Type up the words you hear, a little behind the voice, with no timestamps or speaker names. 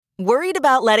Worried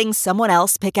about letting someone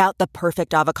else pick out the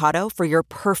perfect avocado for your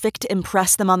perfect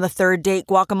impress them on the third date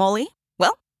guacamole?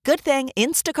 Well, good thing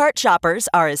Instacart shoppers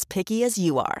are as picky as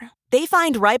you are. They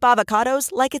find ripe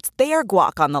avocados like it's their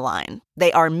guac on the line.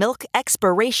 They are milk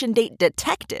expiration date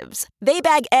detectives. They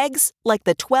bag eggs like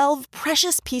the 12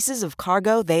 precious pieces of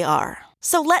cargo they are.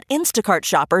 So let Instacart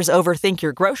shoppers overthink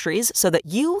your groceries so that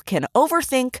you can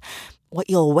overthink what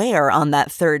you'll wear on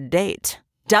that third date.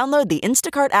 Download the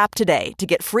Instacart app today to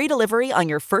get free delivery on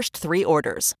your first 3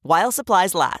 orders, while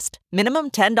supplies last.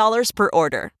 Minimum $10 per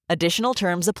order. Additional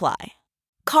terms apply.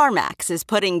 CarMax is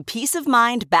putting peace of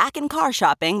mind back in car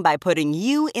shopping by putting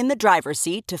you in the driver's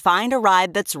seat to find a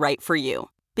ride that's right for you.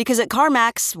 Because at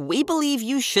CarMax, we believe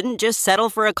you shouldn't just settle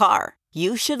for a car.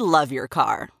 You should love your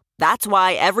car. That's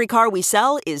why every car we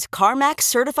sell is CarMax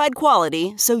certified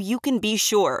quality, so you can be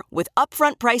sure with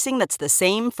upfront pricing that's the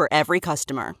same for every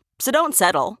customer. So don't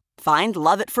settle. Find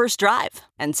love at first drive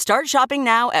and start shopping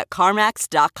now at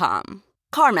CarMax.com.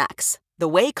 CarMax, the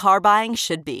way car buying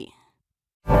should be.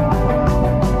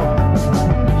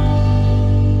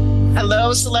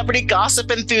 Hello, celebrity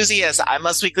gossip enthusiasts. I'm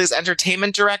Us Weekly's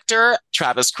entertainment director,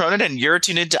 Travis Cronin, and you're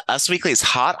tuned into Us Weekly's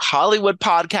Hot Hollywood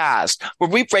podcast, where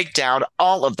we break down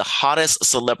all of the hottest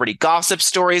celebrity gossip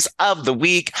stories of the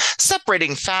week,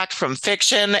 separating fact from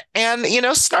fiction, and,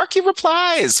 snarky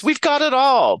replies. We've got it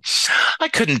all. I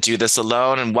couldn't do this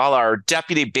alone, and while our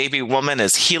deputy baby woman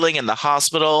is healing in the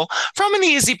hospital from an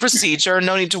easy procedure,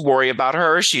 no need to worry about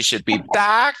her. She should be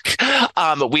back.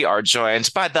 We are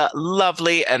joined by the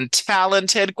lovely and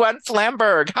talented Gwen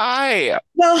Flamberg. Hi.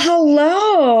 Well,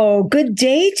 hello. Good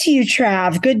day to you,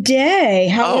 Trav. Good day.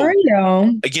 How are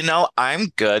you? I'm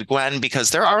good, Gwen,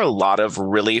 because there are a lot of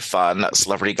really fun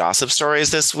celebrity gossip stories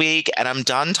this week, and I'm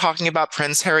done talking about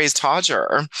Prince Harry's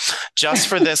Todger just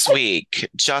for this week.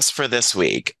 Just for this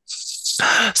week.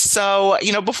 So,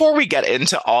 before we get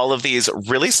into all of these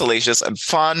really salacious and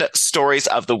fun stories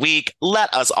of the week,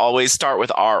 let us always start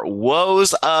with our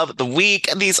woes of the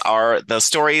week. And these are the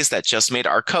stories that just made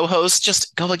our co-hosts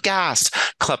just go aghast,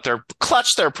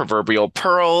 clutch their proverbial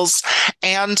pearls,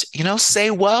 and,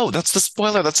 say whoa. That's the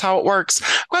spoiler. That's how it works.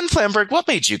 Gwen Flamberg, what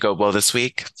made you go whoa this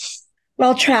week?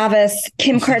 Well, Travis,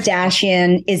 Kim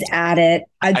Kardashian is at it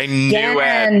again. I knew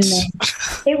it.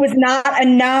 It was not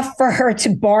enough for her to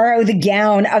borrow the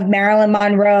gown of Marilyn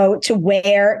Monroe to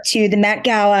wear to the Met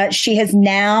Gala. She has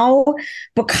now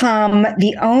become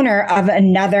the owner of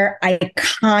another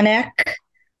iconic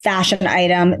fashion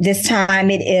item. This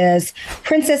time it is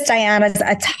Princess Diana's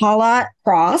Atala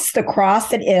cross, the cross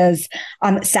that is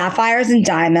sapphires and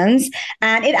diamonds.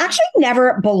 And it actually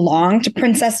never belonged to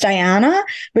Princess Diana,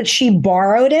 but she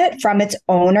borrowed it from its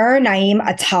owner, Naeem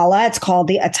Atala. It's called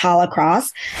the Atala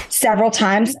cross several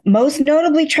times, most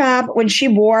notably, Trav, when she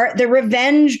wore the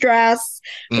revenge dress.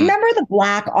 Remember the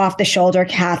black off-the-shoulder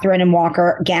Catherine and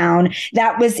Walker gown?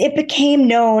 It became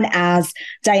known as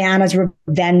Diana's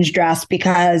revenge dress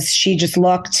because she just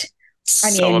looked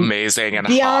so amazing and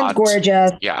beyond hot.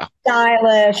 Gorgeous,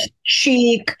 stylish,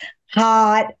 chic,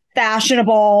 hot,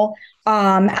 fashionable,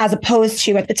 as opposed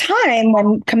to at the time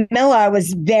when Camilla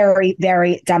was very,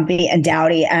 very dumpy and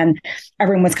dowdy, and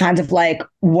everyone was kind of like,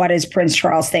 what is Prince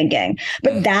Charles thinking?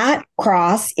 But that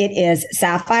cross, it is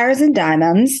sapphires and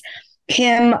diamonds.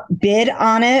 Kim bid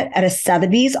on it at a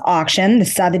Sotheby's auction, the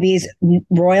Sotheby's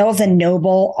Royals and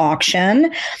Noble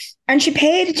auction. And she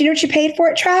paid, do you know what she paid for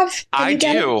it, Trav? I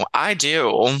do.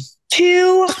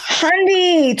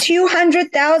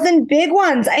 200,000 big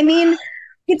ones. I mean,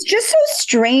 it's just so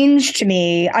strange to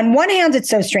me. On one hand, it's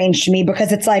so strange to me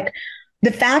because it's like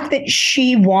the fact that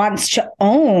she wants to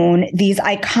own these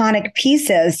iconic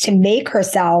pieces to make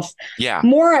herself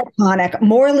more iconic,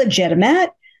 more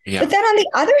legitimate. Yeah. But then on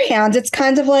the other hand, it's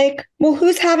kind of like, well,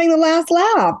 who's having the last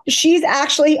laugh? She's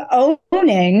actually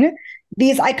owning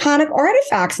these iconic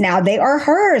artifacts now. They are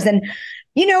hers. And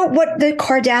what the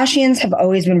Kardashians have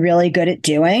always been really good at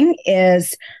doing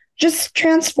is just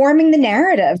transforming the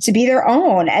narrative to be their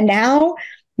own. And now,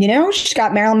 she's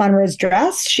got Marilyn Monroe's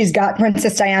dress. She's got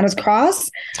Princess Diana's cross.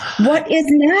 What is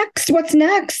next? What's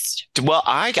next? Well,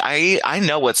 I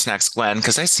know what's next, Glenn,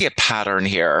 because I see a pattern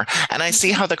here. And I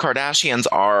see how the Kardashians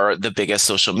are the biggest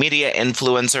social media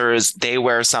influencers. They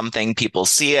wear something, people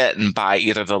see it and buy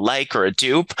either the like or a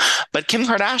dupe. But Kim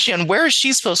Kardashian, where is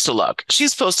she supposed to look?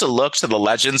 She's supposed to look to the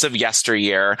legends of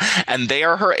yesteryear, and they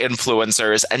are her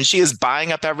influencers. And she is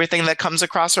buying up everything that comes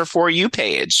across her For You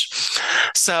page.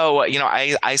 So,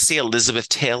 I see Elizabeth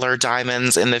Taylor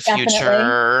diamonds in the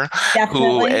future,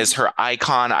 who is her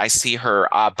icon. I see her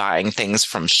buying things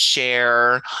from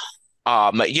Cher.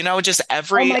 Just Oh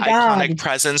every my iconic God.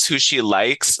 presence who she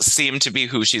likes seem to be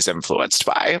who she's influenced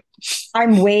by.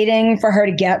 I'm waiting for her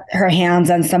to get her hands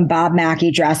on some Bob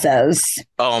Mackie dresses.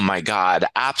 Oh my God.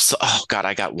 Oh God,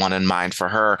 I got one in mind for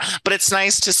her. But it's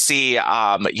nice to see,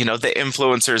 the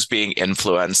influencers being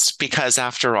influenced because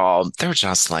after all, they're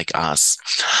just like us.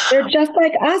 They're just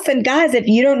like us. And guys, if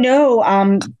you don't know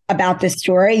about this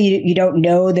story, you don't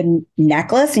know the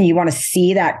necklace and you want to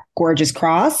see that gorgeous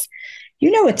cross,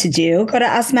 you know what to do. Go to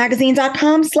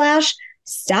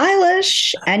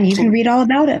usmagazine.com/stylish and you can read all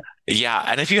about it. Yeah,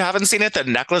 and if you haven't seen it, the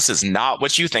necklace is not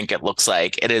what you think it looks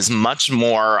like. It is much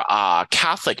more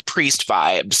Catholic priest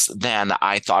vibes than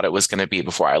I thought it was going to be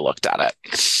before I looked at it.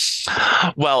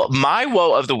 Well, my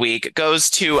woe of the week goes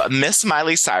to Miss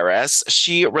Miley Cyrus.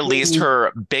 She released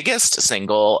her biggest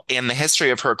single in the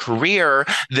history of her career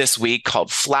this week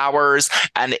called Flowers,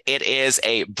 and it is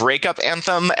a breakup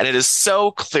anthem, and it is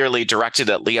so clearly directed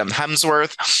at Liam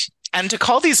Hemsworth. And to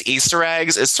call these Easter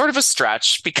eggs is sort of a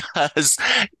stretch because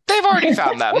they've already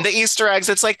found them. The Easter eggs,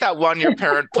 it's like that one your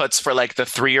parent puts for like the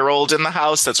 3-year-old in the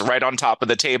house that's right on top of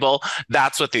the table.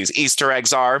 That's what these Easter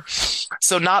eggs are.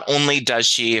 So not only does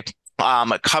she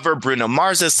cover Bruno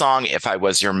Mars's song, If I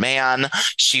Was Your Man.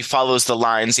 She follows the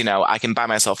lines, I can buy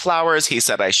myself flowers. He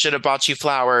said I should have bought you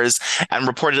flowers. And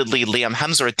reportedly, Liam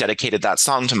Hemsworth dedicated that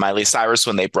song to Miley Cyrus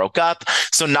when they broke up.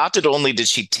 So not only did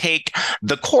she take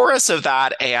the chorus of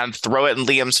that and throw it in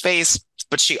Liam's face,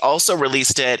 but she also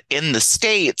released it in the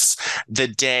States the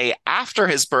day after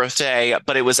his birthday,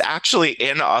 but it was actually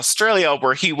in Australia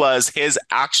where his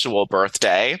actual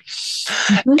birthday.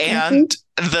 And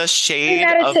the shade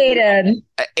of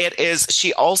it is,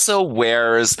 she also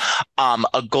wears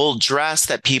a gold dress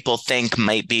that people think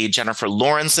might be Jennifer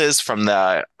Lawrence's from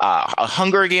the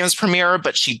Hunger Games premiere,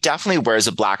 but she definitely wears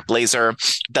a black blazer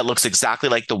that looks exactly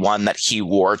like the one that he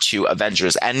wore to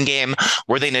Avengers Endgame,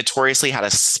 where they notoriously had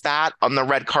a spat on the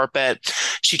red carpet.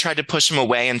 She tried to push him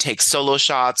away and take solo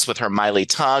shots with her Miley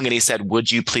tongue, and he said,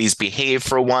 "Would you please behave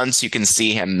for once?" You can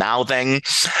see him mouthing.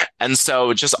 And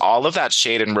so just all of that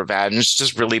shade and revenge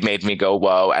just really made me go,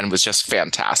 whoa, and was just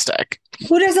fantastic.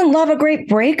 Who doesn't love a great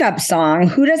breakup song?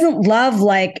 Who doesn't love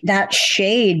like that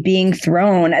shade being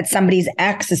thrown at somebody's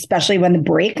ex, especially when the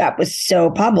breakup was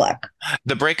so public?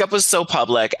 The breakup was so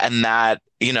public, and that,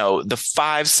 the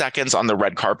 5 seconds on the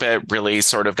red carpet really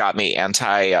sort of got me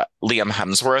anti Liam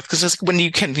Hemsworth, because it's when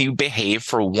you behave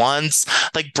for once,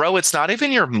 like, bro, it's not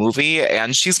even your movie,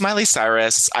 and she's Miley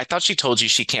Cyrus. I thought she told you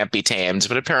she can't be tamed,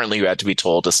 but apparently you had to be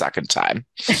told a second time.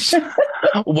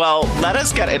 Well, let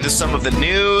us get into some of the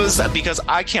news because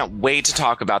I can't wait to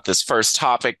talk about this first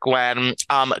topic, Gwen.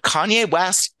 Kanye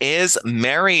West is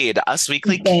married. Us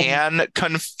Weekly can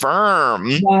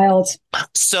confirm. Wild.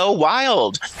 So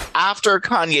wild. After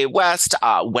Kanye West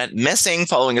went missing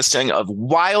following a string of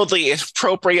wildly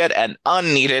inappropriate and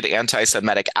unneeded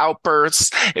anti-Semitic outbursts,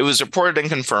 it was reported and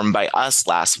confirmed by us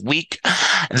last week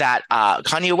that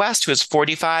Kanye West, who is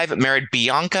 45, married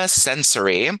Bianca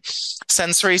Censori.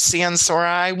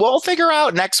 We'll figure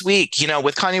out next week.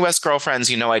 With Kanye West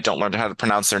girlfriends, I don't learn how to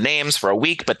pronounce their names for a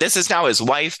week, but this is now his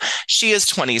wife. She is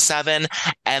 27,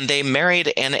 and they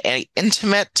married in an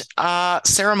intimate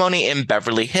ceremony in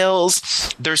Beverly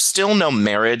Hills. There's still no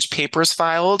marriage papers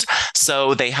filed,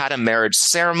 so they had a marriage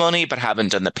ceremony but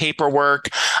haven't done the paperwork.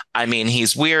 I mean,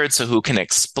 he's weird, so who can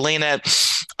explain it?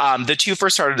 The two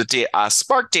first started to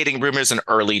spark dating rumors in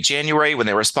early January when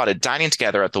they were spotted dining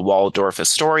together at the Waldorf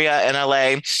Astoria in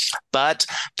LA, but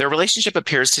their relationship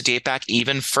appears to date back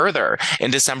even further.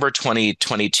 In December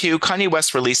 2022, Kanye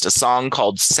West released a song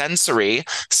called Sensory,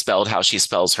 spelled how she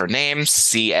spells her name,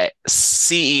 Censori,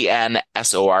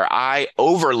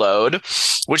 Overload,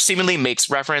 which seemingly makes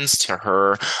reference to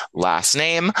her last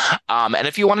name. And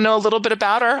if you want to know a little bit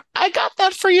about her, I got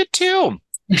that for you too.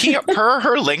 Per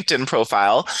her LinkedIn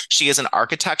profile, she is an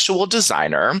architectural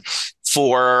designer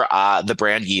for the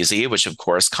brand Yeezy, which of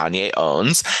course Kanye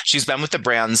owns. She's been with the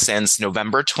brand since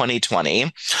November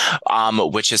 2020,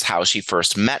 which is how she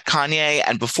first met Kanye.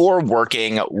 And before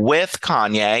working with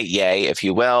Kanye, yay, if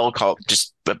you will,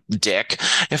 just Dick,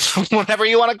 if whatever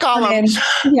you want to call him.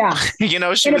 Yeah. She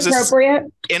inappropriate.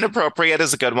 was inappropriate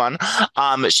is a good one.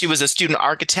 She was a student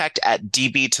architect at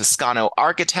DB Toscano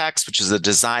Architects, which is a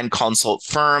design consult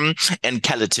firm in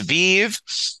Tel Aviv.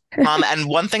 And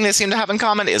one thing they seem to have in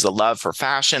common is a love for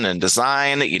fashion and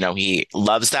design. He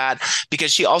loves that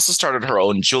because she also started her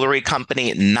own jewelry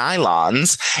company,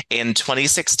 Nylons, in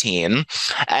 2016.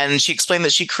 And she explained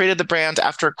that she created the brand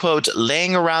after, quote,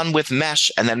 laying around with mesh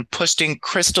and then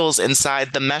crystals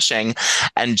inside the meshing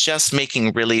and just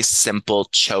making really simple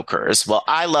chokers. Well,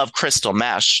 I love crystal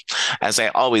mesh, as I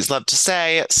always love to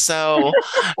say. So,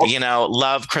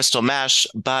 love crystal mesh,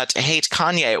 but hate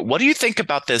Kanye. What do you think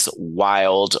about this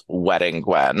wild wedding,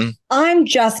 Gwen? I'm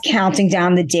just counting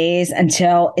down the days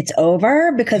until it's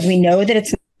over because we know that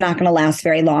it's not going to last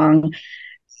very long.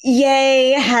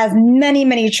 Ye has many,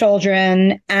 many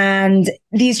children, and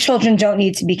these children don't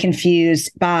need to be confused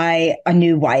by a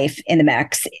new wife in the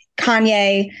mix.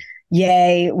 Kanye,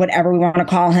 Ye, whatever we want to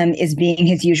call him, is being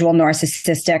his usual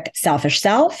narcissistic, selfish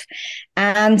self.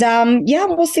 And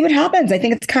we'll see what happens. I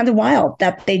think it's kind of wild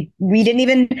that we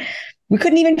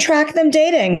couldn't even track them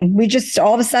dating. We just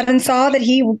all of a sudden saw that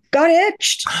he got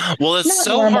hitched. Well, it's Not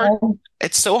so normal. hard.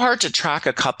 It's so hard to track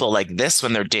a couple like this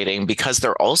when they're dating because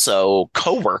they're also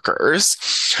co-workers.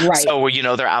 Right. So,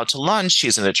 they're out to lunch.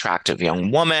 She's an attractive young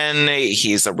woman.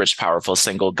 He's a rich, powerful,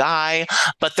 single guy,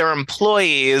 but they're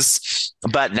employees.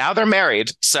 But now they're married.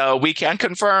 So we can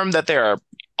confirm that they're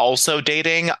also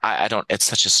dating. It's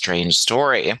such a strange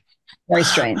story. Very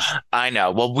strange. I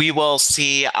know. Well, we will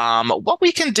see what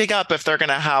we can dig up if they're going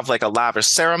to have like a lavish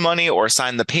ceremony or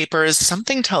sign the papers.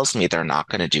 Something tells me they're not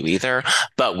going to do either,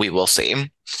 but we will see.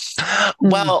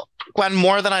 Well, Gwen,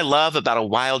 more than I love about a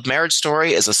wild marriage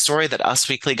story is a story that Us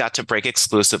Weekly got to break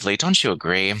exclusively. Don't you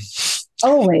agree?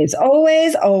 Always,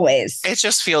 always, always. It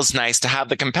just feels nice to have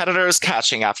the competitors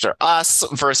catching after us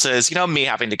versus, me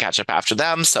having to catch up after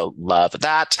them. So love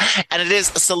that. And it is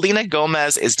Selena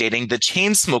Gomez is dating the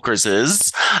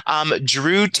Chainsmokers'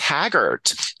 Drew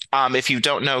Taggart. If you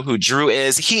don't know who Drew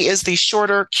is, he is the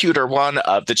shorter, cuter one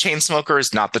of the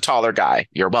Chainsmokers, not the taller guy.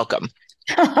 You're welcome.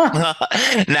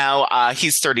 Now,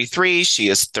 he's 33. She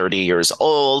is 30 years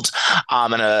old.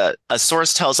 And a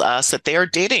source tells us that they are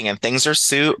dating and things are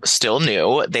still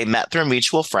new. They met through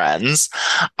mutual friends,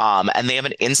 and they have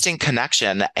an instant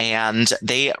connection and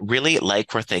they really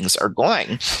like where things are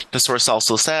going. The source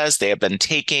also says they have been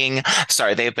talking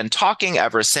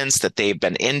ever since that they've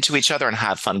been into each other and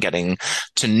have fun getting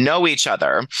to know each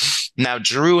other. Now,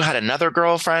 Drew had another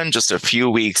girlfriend just a few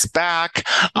weeks back.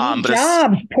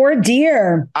 Poor dear.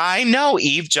 I know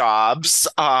Eve Jobs.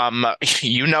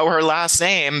 You know her last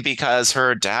name because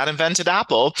her dad invented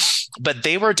Apple, but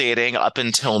they were dating up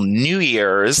until New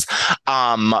Year's.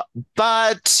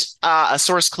 But a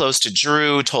source close to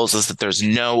Drew tells us that there's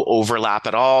no overlap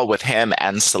at all with him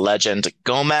and Selena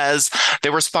Gomez. They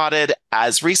were spotted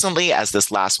as recently as this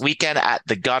last weekend at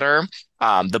the Gutter.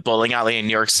 The bowling alley in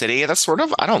New York City.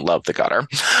 I don't love the Gutter,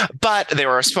 but they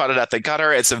were spotted at the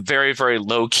Gutter. It's a very, very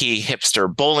low-key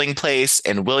hipster bowling place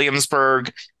in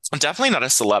Williamsburg. Definitely not a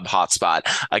celeb hotspot.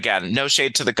 Again, no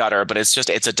shade to the Gutter, but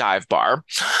it's a dive bar.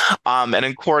 And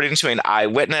according to an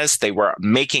eyewitness, they were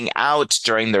making out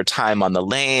during their time on the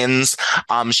lanes.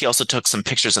 She also took some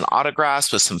pictures and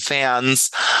autographs with some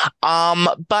fans.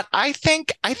 But I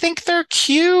think they're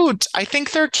cute. The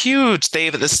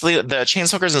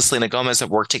Chainsmokers and Selena Gomez have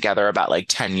worked together about like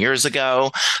 10 years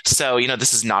ago. So,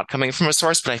 this is not coming from a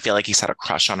source, but I feel like he's had a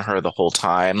crush on her the whole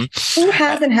time. Who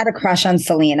hasn't had a crush on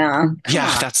Selena?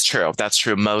 Yeah, that's true. That's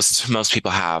true. Most people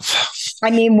have.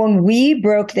 I mean, when we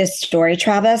broke this story,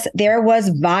 Travis, there was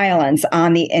violence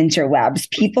on the interwebs.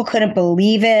 People couldn't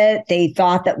believe it. They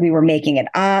thought that we were making it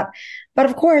up. But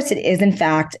of course, it is, in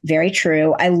fact, very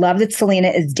true. I love that Selena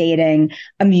is dating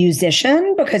a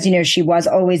musician because, she was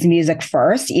always music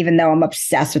first, even though I'm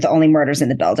obsessed with Only Murders in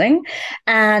the Building.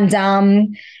 And,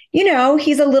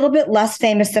 he's a little bit less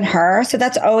famous than her. So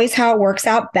that's always how it works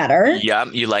out better. Yeah,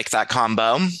 you like that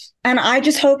combo. And I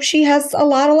just hope she has a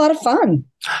lot of fun.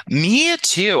 Me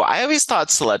too. I always thought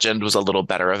Selena was a little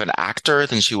better of an actor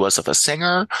than she was of a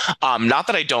singer. Not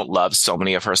that I don't love so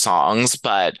many of her songs,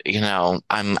 but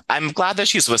I'm glad that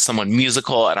she's with someone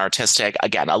musical and artistic.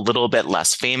 Again, a little bit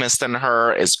less famous than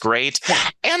her is great. Yeah.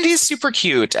 And he's super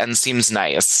cute and seems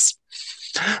nice.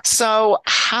 So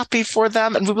happy for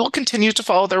them, and we will continue to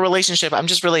follow their relationship. I'm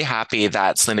just really happy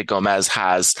that Selena Gomez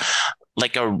has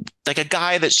like a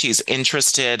guy that she's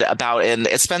interested about. And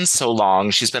it's been so long.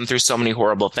 She's been through so many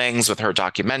horrible things with her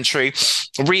documentary,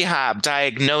 rehab,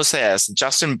 diagnosis,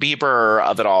 Justin Bieber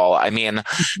of it all. I mean,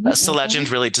 Selena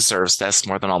really deserves this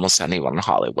more than almost anyone in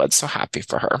Hollywood. So happy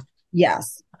for her.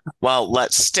 Yes. Well,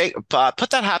 let's put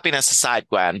that happiness aside,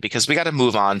 Gwen, because we got to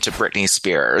move on to Britney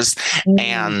Spears.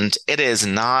 And it is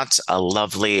not a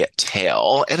lovely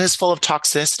tale. It is full of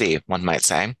toxicity, one might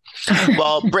say.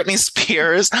 Well, Britney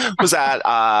Spears was at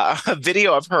a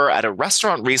video of her at a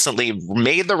restaurant recently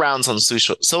made the rounds on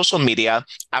social media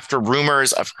after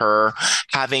rumors of her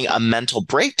having a mental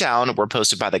breakdown were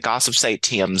posted by the gossip site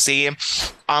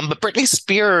TMZ. But Britney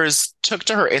Spears took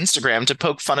to her Instagram to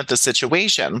poke fun at the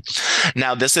situation.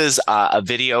 Now, this is a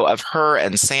video of her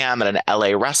and Sam at an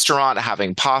LA restaurant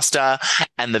having pasta.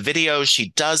 And the video, she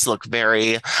does look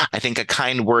very, I think a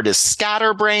kind word is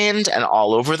scatterbrained and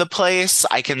all over the place.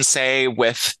 I can say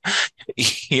with,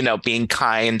 being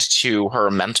kind to her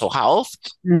mental health.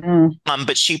 Mm-hmm.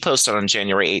 But she posted on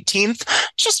January 18th,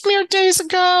 just mere days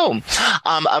ago,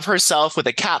 of herself with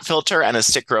a cat filter and a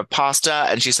sticker of pasta.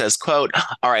 And she says, quote,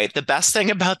 "All right, the best thing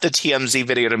about the TMZ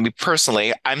video to me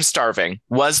personally, I'm starving,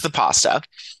 was the pasta.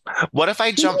 What if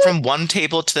I jumped from one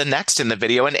table to the next in the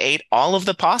video and ate all of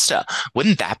the pasta?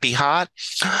 Wouldn't that be hot?"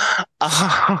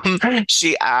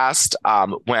 She asked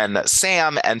when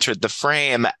Sam entered the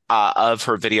frame of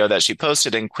her video that she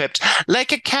posted and quipped,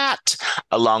 "Like a cat,"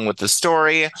 along with the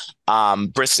story.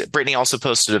 Britney also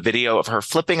posted a video of her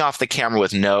flipping off the camera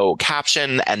with no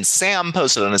caption, and Sam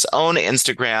posted on his own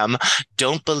Instagram,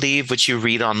 "Don't believe what you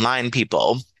read online,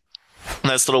 people."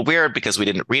 That's a little weird because we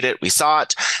didn't read it, we saw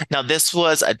it. Now, this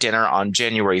was a dinner on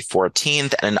January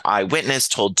 14th, and an eyewitness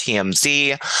told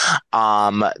TMZ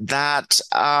that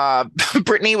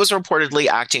Britney was reportedly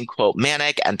acting, quote,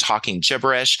 manic and talking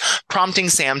gibberish, prompting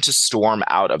Sam to storm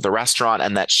out of the restaurant,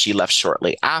 and that she left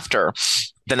shortly after.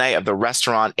 The night of the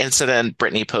restaurant incident,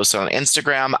 Britney posted on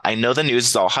Instagram, "I know the news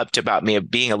is all hyped about me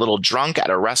being a little drunk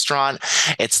at a restaurant.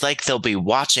 It's like they'll be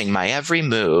watching my every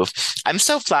move. I'm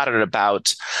so flattered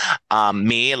about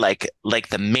me, like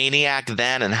the maniac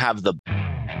then, and have the..."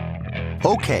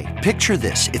 Okay, picture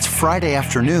this. It's Friday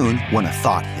afternoon when a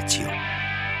thought hits you.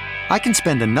 I can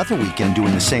spend another weekend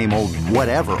doing the same old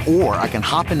whatever, or I can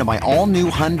hop into my all-new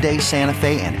Hyundai Santa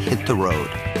Fe and hit the road.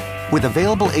 With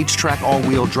available H-Track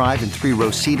all-wheel drive and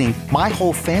 3-row seating, my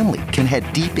whole family can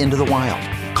head deep into the wild.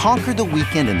 Conquer the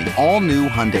weekend in the all-new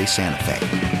Hyundai Santa Fe.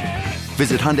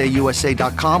 Visit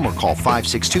HyundaiUSA.com or call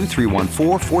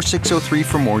 562-314-4603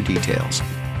 for more details.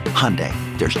 Hyundai,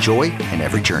 there's joy in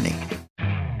every journey.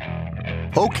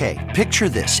 Okay, picture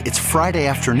this. It's Friday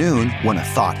afternoon when a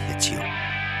thought hits you.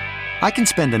 I can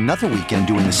spend another weekend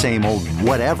doing the same old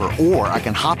whatever, or I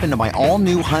can hop into my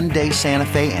all-new Hyundai Santa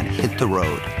Fe and hit the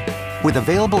road. With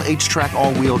available H-Track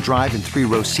all-wheel drive and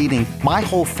 3-row seating, my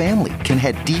whole family can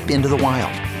head deep into the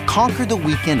wild. Conquer the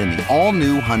weekend in the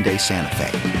all-new Hyundai Santa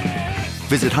Fe.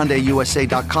 Visit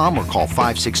HyundaiUSA.com or call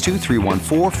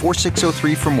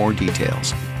 562-314-4603 for more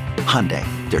details. Hyundai,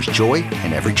 there's joy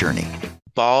in every journey.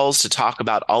 Balls to talk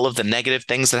about all of the negative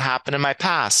things that happened in my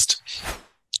past.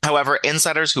 However,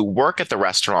 insiders who work at the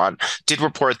restaurant did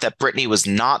report that Britney was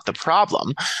not the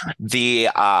problem. The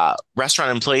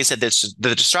restaurant employee said that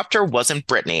the disruptor wasn't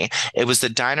Britney. It was the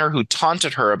diner who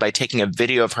taunted her by taking a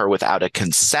video of her without a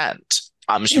consent.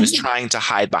 She was trying to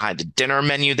hide behind a dinner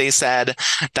menu, they said.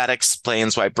 That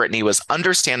explains why Britney was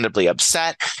understandably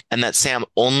upset, and that Sam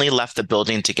only left the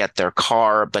building to get their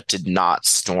car, but did not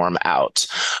storm out.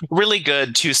 Really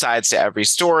good two sides to every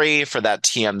story for that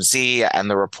TMZ and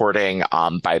the reporting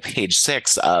by Page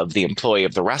 6 of the employee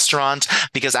of the restaurant,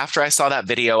 because after I saw that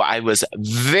video, I was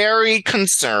very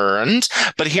concerned,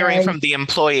 but hearing from the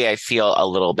employee, I feel a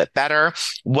little bit better.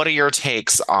 What are your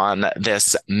takes on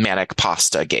this manic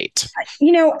pasta gate?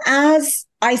 As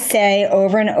I say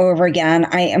over and over again,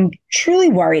 I am truly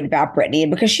worried about Britney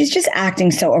because she's just acting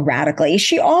so erratically.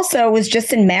 She also was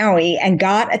just in Maui and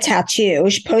got a tattoo.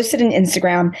 She posted an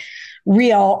Instagram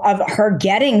reel of her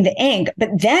getting the ink, but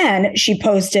then she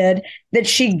posted that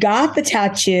she got the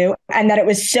tattoo and that it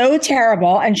was so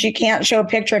terrible and she can't show a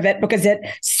picture of it because it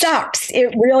sucks.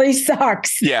 It really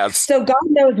sucks. Yes. So God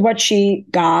knows what she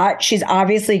got. She's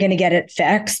obviously going to get it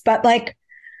fixed, but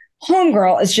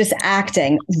homegirl is just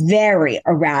acting very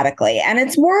erratically, and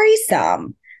it's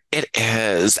worrisome. It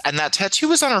is. And that tattoo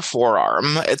was on her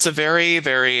forearm. It's a very,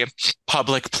 very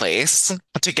public place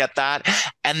to get that.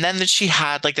 And then that she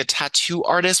had, the tattoo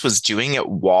artist was doing it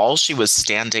while she was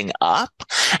standing up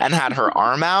and had her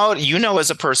arm out. As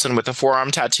a person with a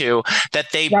forearm tattoo,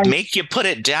 that they make you put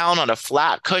it down on a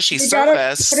flat, cushy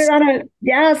surface. Put it on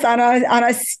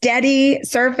a steady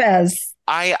surface.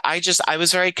 I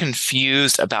was very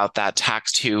confused about that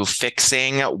tattoo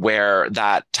fixing where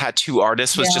that tattoo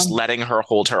artist was just letting her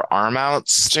hold her arm out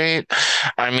straight.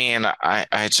 I mean, I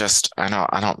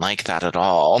don't like that at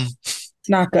all. It's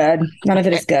not good. None of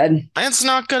it is good. It's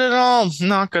not good at all.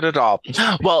 Not good at all.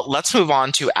 Well, let's move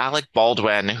on to Alec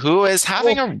Baldwin, who is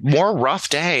having a more rough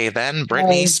day than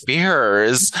Britney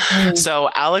Spears. So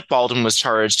Alec Baldwin was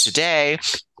charged today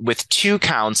with 2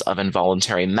 counts of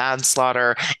involuntary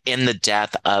manslaughter in the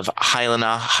death of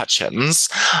Helena Hutchins.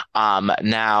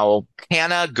 Now,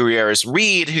 Hannah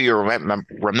Greers-Reed, who you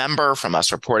remember from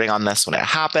us reporting on this when it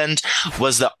happened,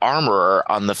 was the armorer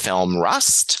on the film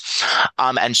Rust.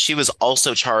 And she was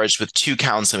also charged with 2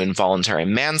 counts of involuntary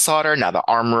manslaughter. Now, the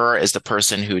armorer is the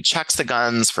person who checks the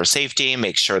guns for safety,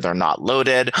 makes sure they're not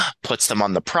loaded, puts them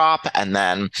on the prop, and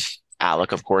then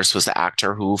Alec, of course, was the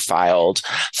actor who fired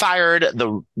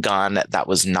the gun that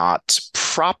was not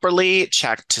properly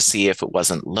checked to see if it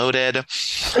wasn't loaded.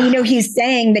 He's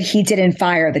saying that he didn't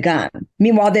fire the gun.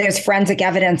 Meanwhile, there's forensic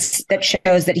evidence that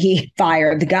shows that he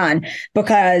fired the gun,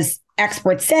 because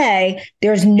experts say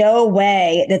there's no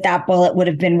way that bullet would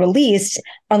have been released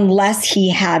unless he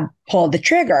had pulled the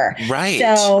trigger. Right.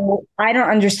 So I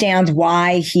don't understand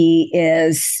why he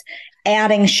is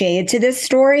adding shade to this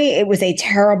story. It was a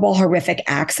terrible, horrific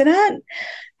accident,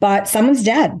 but someone's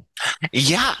dead.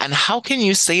 Yeah. And how can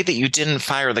you say that you didn't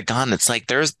fire the gun? It's like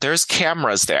there's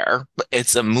cameras there.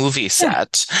 It's a movie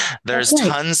set. Yeah, there's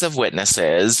tons of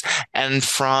witnesses. And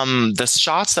from the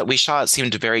shots that we shot, it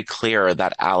seemed very clear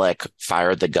that Alec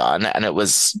fired the gun. And it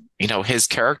was, his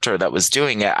character that was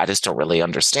doing it. I just don't really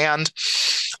understand.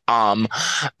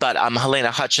 But Helena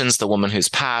Hutchins, the woman who's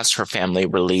passed, her family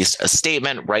released a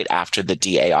statement right after the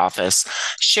DA office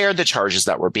shared the charges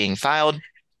that were being filed.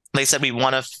 They said, "We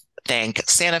want to thank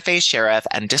Santa Fe Sheriff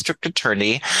and District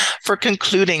Attorney for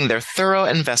concluding their thorough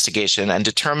investigation and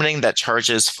determining that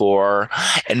charges for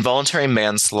involuntary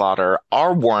manslaughter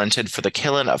are warranted for the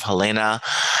killing of Helena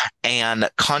and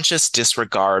conscious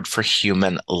disregard for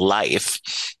human life."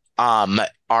 The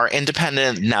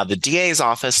DA's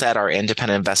office said our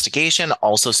independent investigation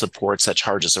also supports that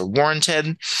charges are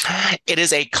warranted. It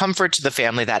is a comfort to the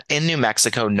family that in New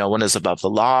Mexico, no one is above the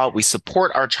law. We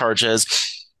support our charges.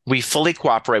 We fully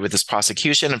cooperate with this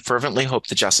prosecution and fervently hope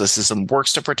the justice system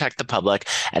works to protect the public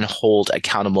and hold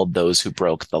accountable those who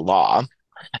broke the law.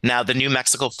 Now, the New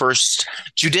Mexico First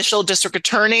Judicial District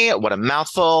Attorney, what a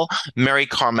mouthful, Mary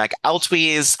Carmack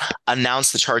Altwies,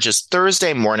 announced the charges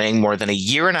Thursday morning, more than a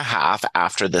year and a half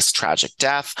after this tragic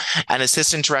death. And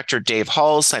Assistant Director Dave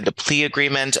Hall signed a plea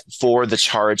agreement for the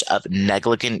charge of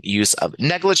negligent use of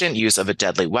a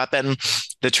deadly weapon.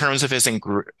 The terms of his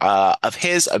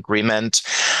agreement,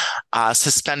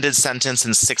 suspended sentence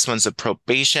and 6 months of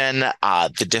probation,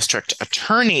 the district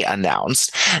attorney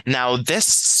announced. Now, this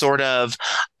sort of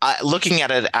looking at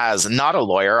it as not a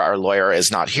lawyer, our lawyer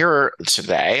is not here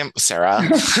today, Sarah,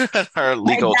 our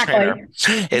legal trainer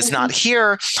is not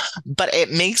here, but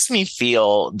it makes me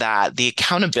feel that the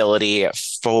accountability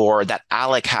that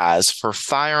Alec has for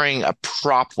firing a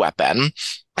prop weapon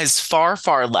is far,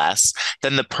 far less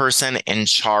than the person in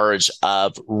charge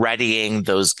of readying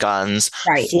those guns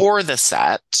for the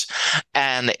set.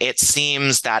 And it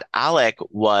seems that Alec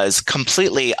was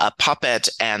completely a puppet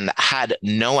and had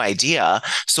no idea.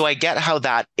 So I get how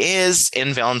that is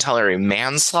involuntary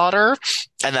manslaughter,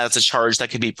 and that's a charge that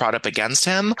could be brought up against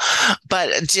him.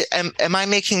 But am I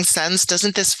making sense?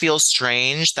 Doesn't this feel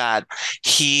strange that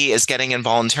he is getting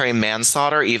involuntary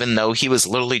manslaughter, even though he was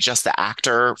literally just the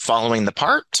actor following the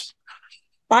part?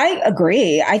 I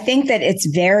agree. I think that it's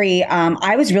very,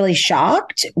 I was really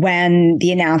shocked when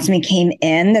the announcement came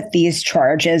in that these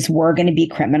charges were going to be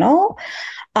criminal.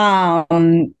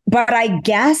 But I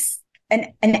guess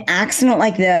an accident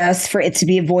like this, for it to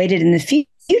be avoided in the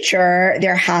future,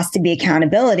 there has to be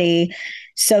accountability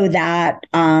so that,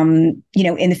 in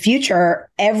the future,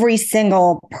 every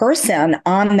single person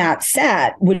on that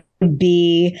set would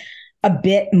be a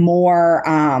bit more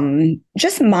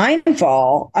just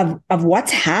mindful of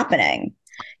what's happening.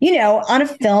 On a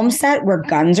film set where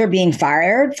guns are being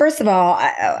fired, first of all,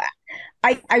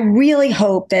 I really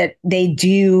hope that they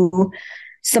do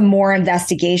some more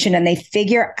investigation and they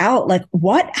figure out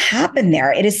what happened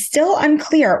there. It is still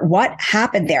unclear what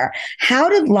happened there. How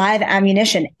did live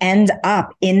ammunition end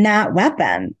up in that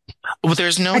weapon? Well,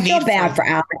 there's no need. I feel bad for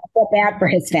Alec. I feel bad for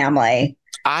his family.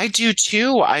 I do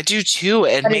too. But it is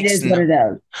what it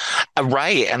is.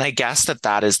 Right. And I guess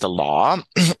that is the law.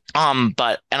 And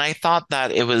I thought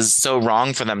that it was so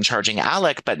wrong for them charging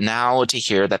Alec, but now to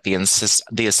hear that the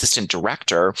assistant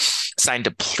director signed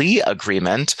a plea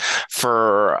agreement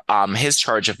for his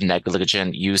charge of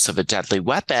negligent use of a deadly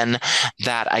weapon,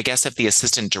 that I guess if the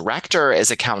assistant director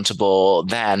is accountable,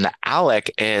 then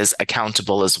Alec is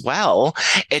accountable as well.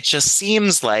 It just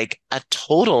seems like a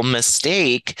total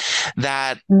mistake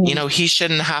that, he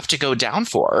shouldn't have to go down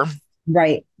for.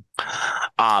 Right.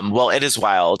 Well, it is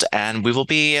wild, and we will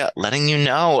be letting you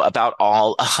know about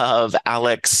all of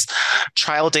Alex's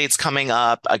trial dates coming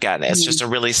up. Again, it's just a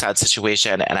really sad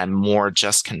situation, and I'm more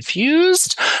just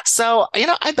confused. So,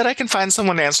 I bet I can find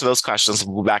someone to answer those questions.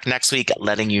 We'll be back next week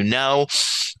letting you know,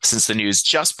 since the news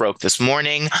just broke this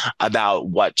morning, about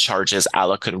what charges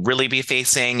Alec could really be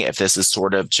facing, if this is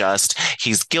sort of just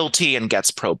he's guilty and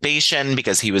gets probation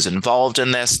because he was involved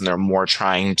in this, and they're more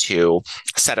trying to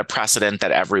set a precedent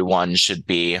that everyone should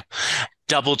be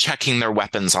double checking their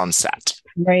weapons on set.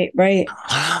 Right.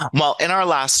 Well, in our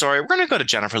last story, we're going to go to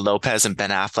Jennifer Lopez and Ben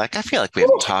Affleck. I feel like we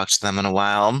haven't talked to them in a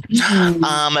while.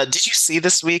 Did you see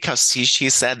this week how she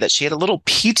said that she had a little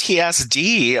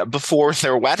PTSD before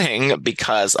their wedding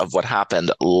because of what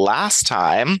happened last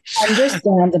time?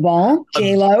 Understandable.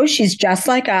 J-Lo, she's just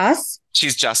like us.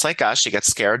 She's just like us. She gets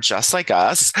scared just like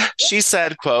us. She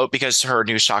said, quote, because her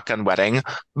new Shotgun Wedding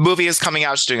movie is coming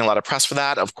out. She's doing a lot of press for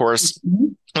that. Of course,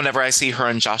 whenever I see her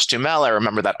and Josh Duhamel, I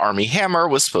remember that Armie Hammer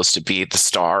was supposed to be the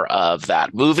star of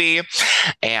that movie,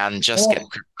 and just get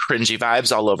cringy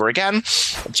vibes all over again.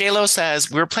 J-Lo says,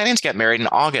 we were planning to get married in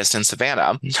August in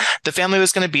Savannah. The family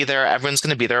was going to be there. Everyone's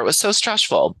going to be there. It was so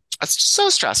stressful. It's so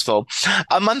stressful.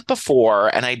 A month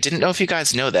before, and I didn't know if you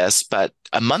guys know this, but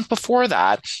a month before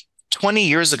that, 20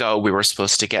 years ago, we were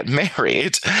supposed to get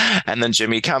married. And then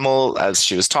Jimmy Kimmel, as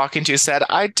she was talking to, said,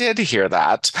 I did hear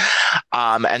that.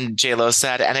 And J-Lo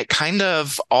said, and it kind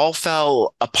of all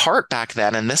fell apart back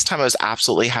then. And this time I was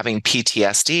absolutely having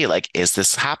PTSD. Like, is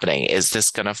this happening? Is this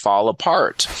going to fall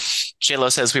apart? J-Lo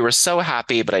says, we were so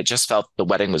happy, but I just felt the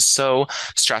wedding was so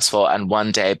stressful. And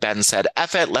one day Ben said,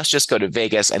 F it, let's just go to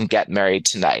Vegas and get married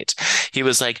tonight. He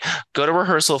was like, go to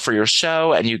rehearsal for your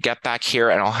show and you get back here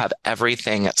and I'll have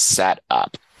everything set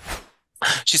up.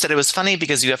 She said it was funny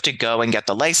because you have to go and get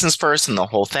the license first and the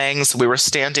whole thing. So we were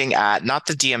standing at not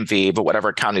the DMV, but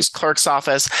whatever county's clerk's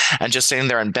office, and just sitting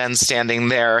there, and Ben standing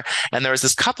there. And there was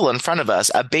this couple in front of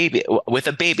us, a baby,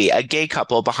 a gay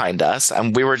couple behind us.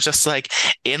 And we were just like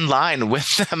in line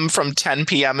with them from 10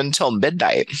 p.m. until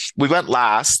midnight. We went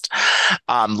last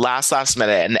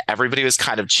minute, and everybody was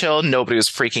kind of chill. Nobody was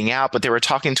freaking out, but they were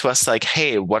talking to us like,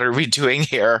 hey, what are we doing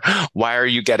here? Why are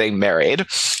you getting married?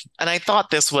 And I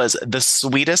thought this was the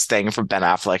sweetest thing for Ben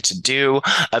Affleck to do,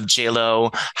 of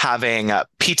J-Lo having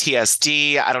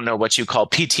PTSD. I don't know what you call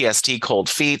PTSD, cold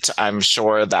feet. I'm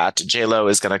sure that J-Lo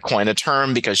is going to coin a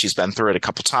term because she's been through it a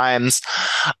couple times.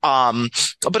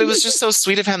 But it was just so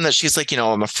sweet of him that she's like,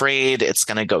 I'm afraid it's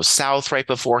going to go south right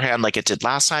beforehand like it did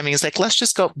last time. He's like, let's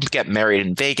just go get married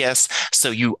in Vegas so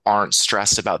you aren't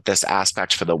stressed about this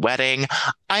aspect for the wedding.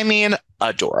 I mean,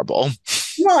 adorable.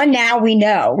 Well, and now we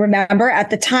know. Remember,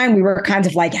 at the time, we were kind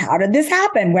of like, how did this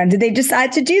happen? When did they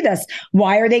decide to do this?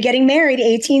 Why are they getting married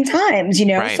 18 times?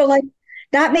 Right. So like,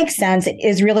 that makes sense. It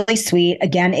is really sweet.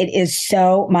 Again, it is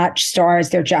so much stars.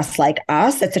 They're just like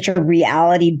us. It's such a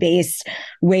reality-based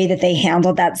way that they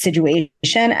handled that situation,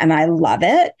 and I love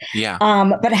it. Yeah.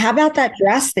 But how about that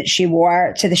dress that she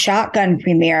wore to the Shotgun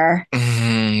premiere?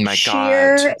 My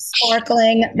Sheer, God.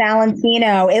 sparkling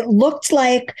Valentino. It looked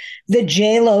like the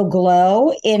J-Lo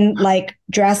glow in like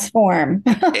dress form.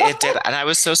 It did. And I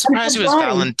was so surprised it was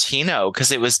Valentino,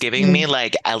 because it was giving me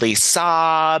like Ellie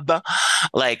Saab,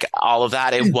 like all of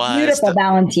that. It was beautiful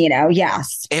Valentino.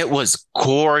 Yes. It was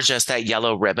gorgeous. That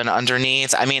yellow ribbon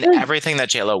underneath. I mean, everything that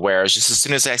J-Lo wears, just as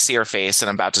soon as I see her face and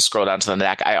I'm about to scroll down to the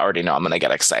neck, I already know I'm going to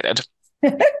get excited.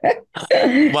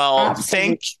 Well,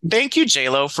 thank you,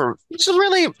 J-Lo, for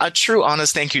really a true,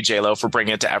 honest thank you, J-Lo, for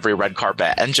bringing it to every red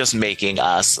carpet and just making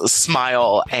us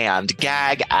smile and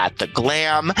gag at the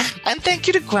glam. And thank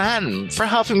you to Gwen for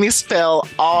helping me spill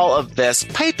all of this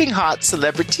piping hot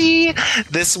celebrity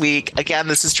this week. Again,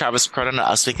 this is Travis Cronin,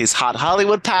 Us Weekly's Hot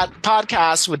Hollywood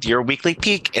podcast, with your weekly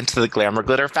peek into the glamour,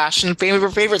 glitter, fashion,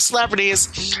 favorite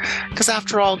celebrities. Because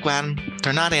after all, Gwen,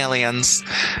 they're not aliens.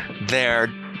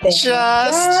 They're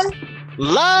just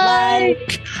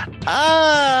like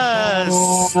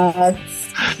us.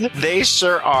 They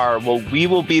sure are. Well, we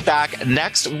will be back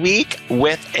next week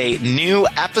with a new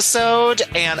episode.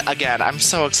 And again, I'm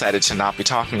so excited to not be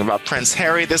talking about Prince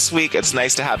Harry this week. It's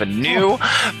nice to have a new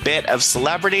bit of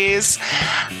celebrities.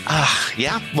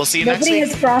 Yeah, we'll see you next week.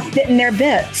 Nobody has frostbitten their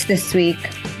bits this week.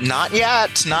 Not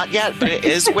yet, but it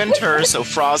is winter, so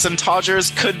frost and todgers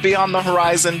could be on the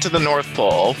horizon to the North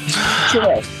Pole.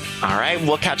 Sure. All right,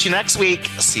 we'll catch you next week.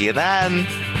 See you then.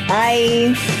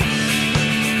 Bye.